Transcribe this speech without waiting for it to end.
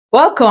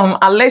Welcome,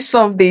 and let's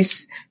solve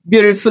this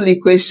beautiful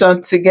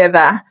equation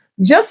together.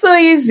 Just so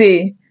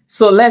easy.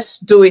 So let's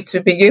do it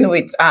to begin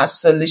with our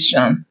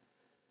solution.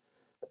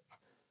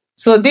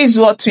 So this is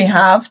what we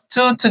have.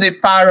 2 to the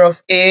power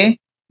of a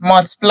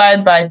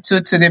multiplied by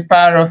 2 to the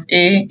power of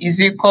a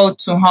is equal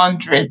to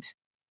 100.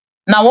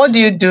 Now what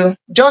do?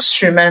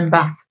 Just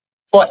remember,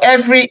 for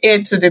every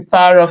a to the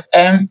power of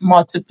m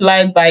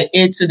multiplied by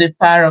a to the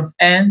power of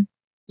n,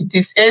 it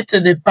is a to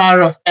the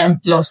power of m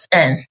plus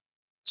n.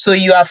 So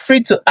you are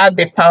free to add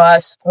the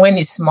powers when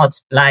it's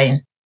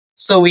multiplying.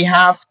 So we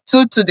have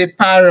 2 to the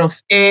power of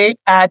a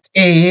at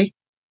a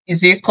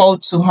is equal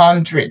to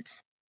 100.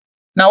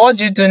 Now what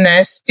do you do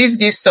next? This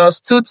gives us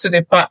 2 to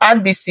the power,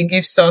 add this, it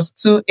gives us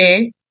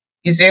 2a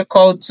is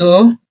equal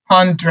to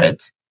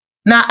 100.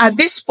 Now at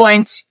this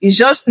point, you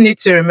just need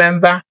to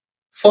remember,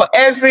 for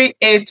every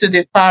a to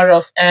the power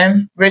of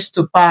m raised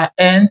to power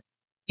n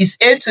is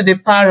a to the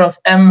power of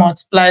m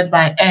multiplied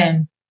by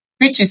n,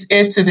 which is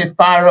a to the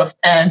power of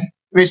n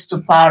raised to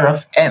power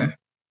of m.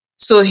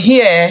 So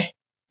here,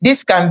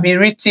 this can be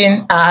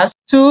written as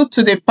 2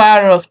 to the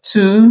power of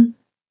 2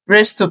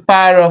 raised to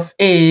power of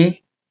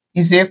a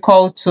is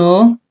equal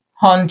to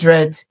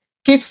 100.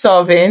 Keep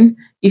solving.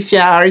 If you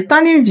are a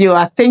returning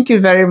viewer, thank you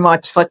very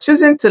much for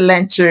choosing to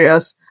learn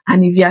Curious.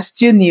 And if you are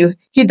still new,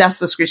 hit that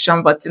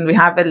subscription button. We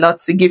have a lot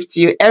to give to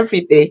you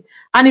every day.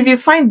 And if you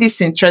find this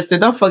interesting,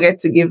 don't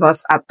forget to give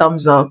us a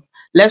thumbs up.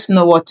 Let's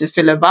know what you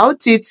feel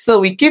about it. So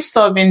we keep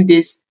solving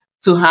this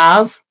to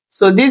have.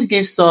 So this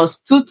gives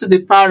us 2 to the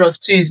power of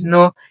 2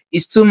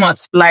 is 2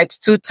 multiplied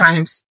 2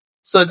 times.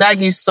 So that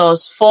gives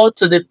us 4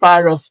 to the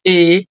power of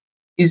a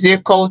is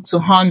equal to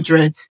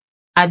 100.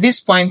 At this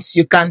point,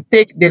 you can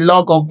take the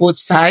log of both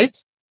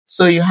sides.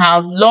 So you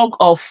have log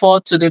of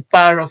 4 to the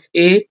power of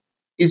a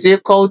is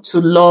equal to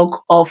log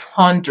of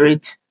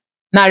 100.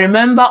 Now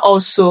remember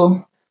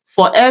also,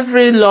 for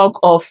every log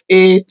of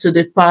a to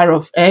the power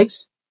of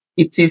x,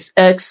 it is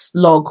x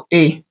log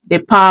a. The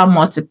power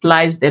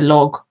multiplies the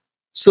log.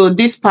 So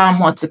this power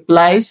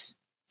multiplies.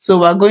 So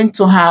we're going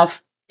to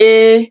have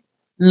a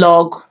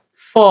log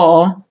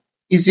 4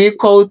 is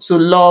equal to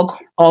log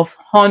of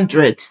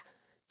 100.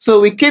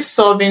 So we keep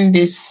solving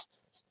this.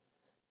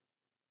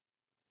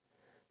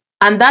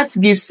 And that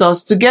gives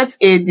us, to get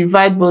a,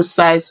 divide both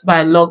sides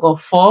by log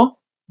of 4.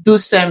 Do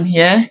same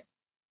here.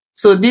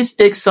 So this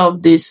takes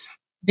off this.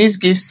 This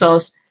gives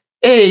us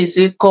a is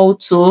equal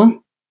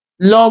to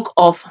log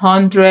of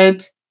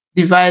 100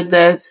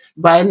 divided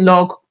by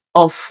log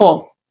of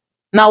 4.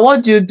 Now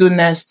what do you do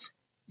next?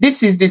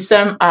 This is the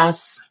same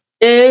as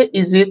a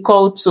is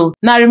equal to,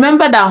 now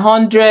remember that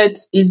 100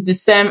 is the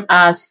same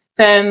as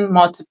 10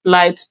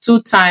 multiplied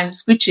 2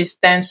 times, which is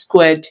 10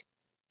 squared.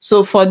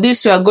 So for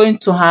this, we are going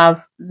to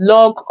have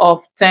log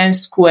of 10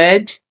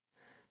 squared,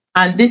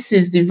 and this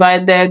is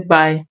divided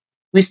by,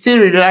 we still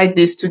rewrite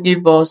this to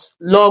give us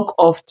log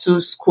of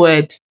 2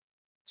 squared.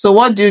 So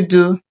what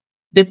do?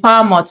 The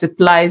power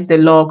multiplies the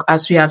log,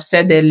 as we have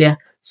said earlier.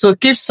 So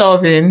keep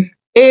solving.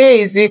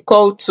 A is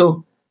equal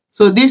to,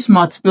 so this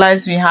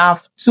multiplies, we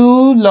have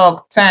 2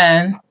 log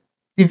 10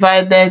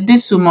 divided,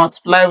 this will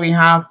multiply, we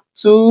have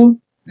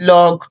 2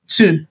 log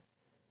 2.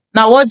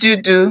 Now what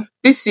do?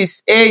 This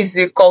is a is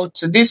equal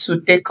to, this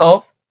will take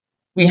off.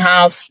 We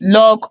have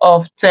log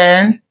of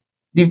 10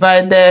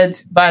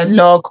 divided by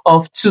log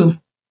of 2.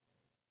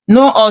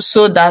 Know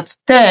also that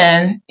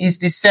 10 is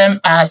the same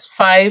as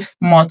 5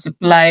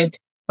 multiplied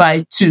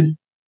by 2.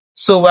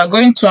 So we're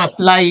going to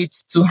apply it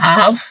to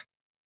half.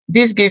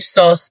 This gives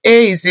us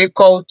a is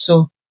equal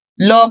to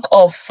log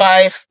of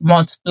 5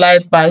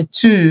 multiplied by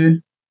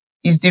 2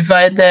 is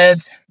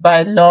divided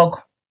by log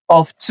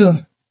of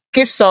 2.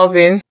 Keep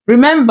solving.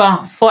 Remember,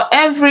 for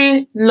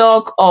every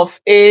log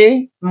of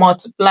a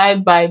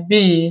multiplied by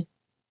b,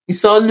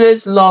 it's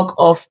always log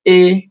of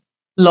a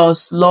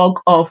plus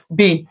log of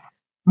b.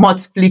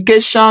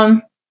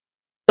 Multiplication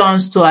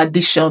turns to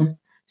addition.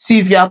 So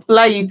if you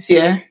apply it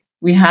here,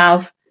 we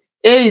have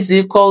a is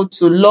equal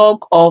to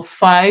log of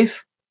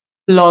 5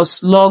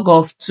 plus log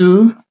of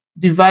 2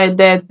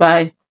 divided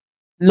by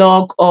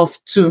log of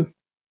 2.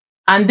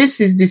 And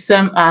this is the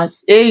same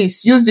as a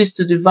is, use this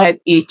to divide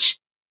each.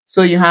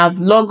 So you have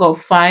log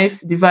of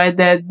 5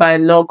 divided by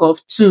log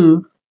of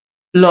 2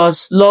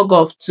 plus log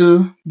of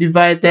 2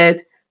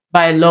 divided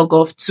by log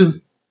of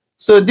 2.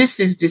 So this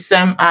is the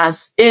same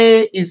as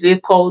a is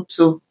equal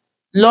to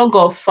log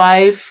of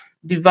 5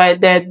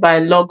 divided by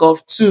log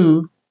of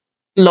 2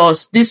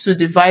 plus this will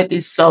divide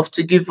itself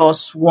to give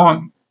us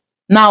 1.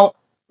 Now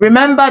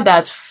remember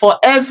that for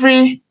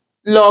every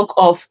log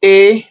of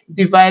a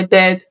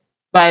divided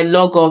by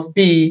log of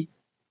b,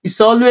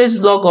 it's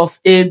always log of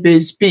a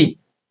base b.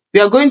 We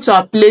are going to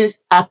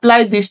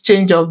apply this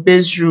change of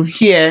base rule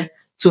here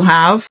to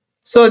have.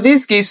 So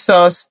this gives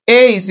us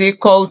a is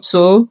equal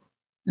to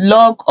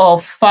log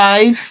of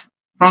 5.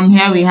 From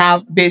here we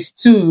have base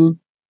 2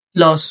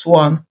 plus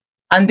 1.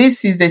 And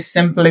this is the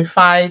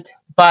simplified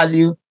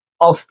value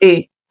of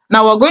a.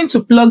 Now we're going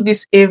to plug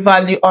this a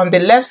value on the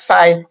left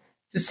side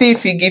to see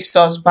if it gives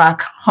us back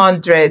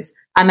 100.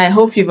 And I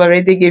hope you've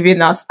already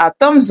given us a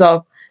thumbs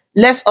up.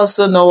 Let's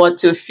also know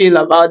what you feel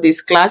about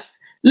this class.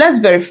 Let's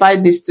verify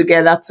this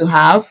together to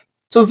have.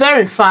 To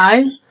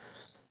verify,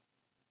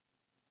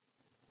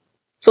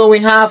 so we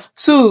have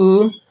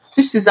 2,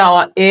 this is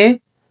our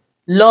A,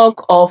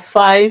 log of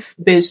 5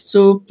 base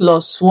 2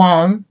 plus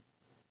 1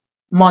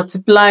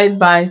 multiplied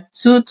by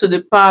 2 to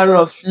the power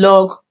of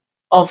log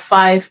of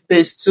 5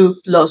 base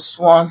 2 plus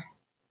 1.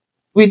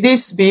 Will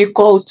this be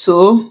equal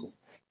to,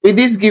 will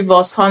this give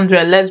us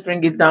 100? Let's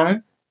bring it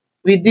down.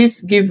 Will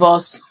this give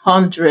us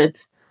 100?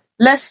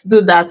 Let's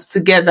do that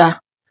together.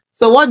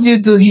 So what do you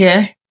do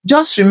here?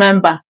 Just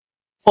remember,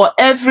 for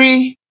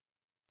every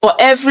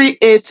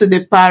a to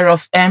the power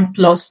of m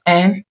plus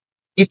n,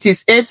 it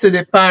is a to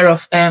the power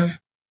of m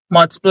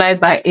multiplied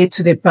by a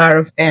to the power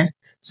of n.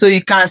 So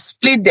you can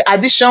split the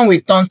addition will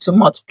turn to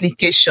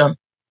multiplication.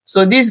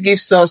 So this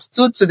gives us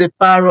 2 to the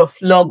power of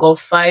log of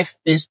 5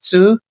 base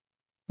 2.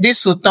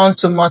 This will turn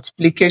to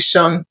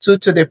multiplication, 2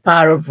 to the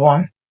power of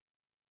 1.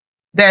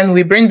 Then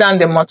we bring down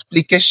the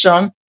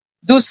multiplication.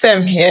 Do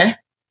same here.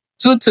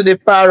 2 to the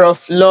power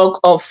of log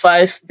of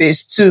 5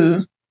 base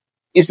 2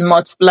 is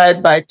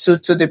multiplied by 2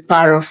 to the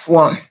power of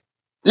 1.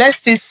 Let's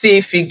still see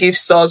if it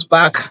gives us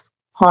back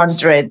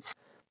 100.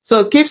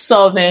 So keep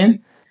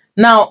solving.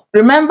 Now,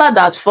 remember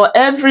that for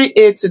every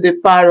a to the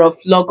power of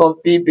log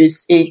of b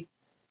base a,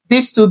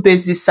 these two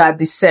bases are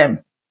the same.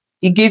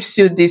 It gives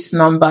you this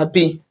number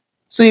b.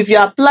 So if you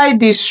apply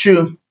this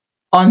rule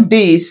on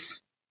this,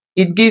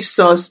 it gives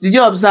us, did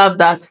you observe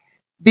that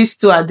these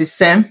two are the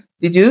same?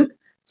 Did you?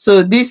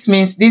 So this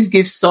means this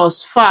gives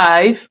us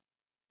 5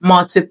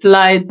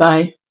 multiplied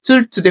by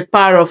 2 to the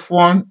power of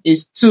 1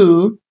 is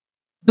 2.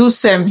 Do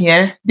same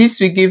here. This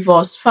will give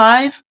us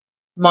 5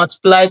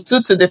 multiplied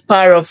 2 to the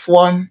power of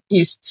 1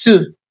 is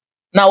 2.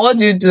 Now what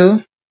do you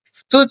do?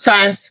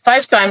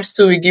 5 times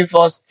 2 will give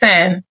us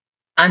 10,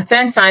 and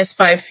 10 times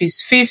 5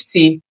 is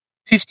 50.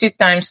 50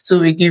 times 2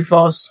 will give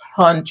us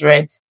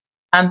 100.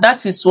 And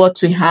that is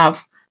what we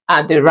have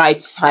at the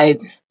right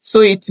side.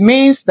 So it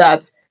means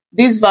that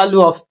this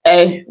value of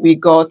A we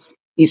got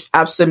is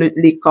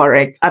absolutely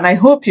correct. And I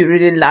hope you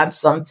really learned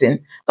something.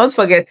 Don't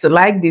forget to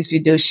like this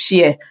video,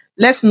 share.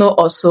 Let's know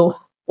also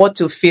what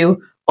you feel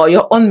or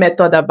your own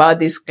method about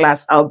this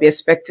class. I'll be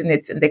expecting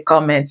it in the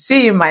comments.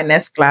 See you in my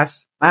next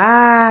class.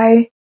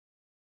 Bye.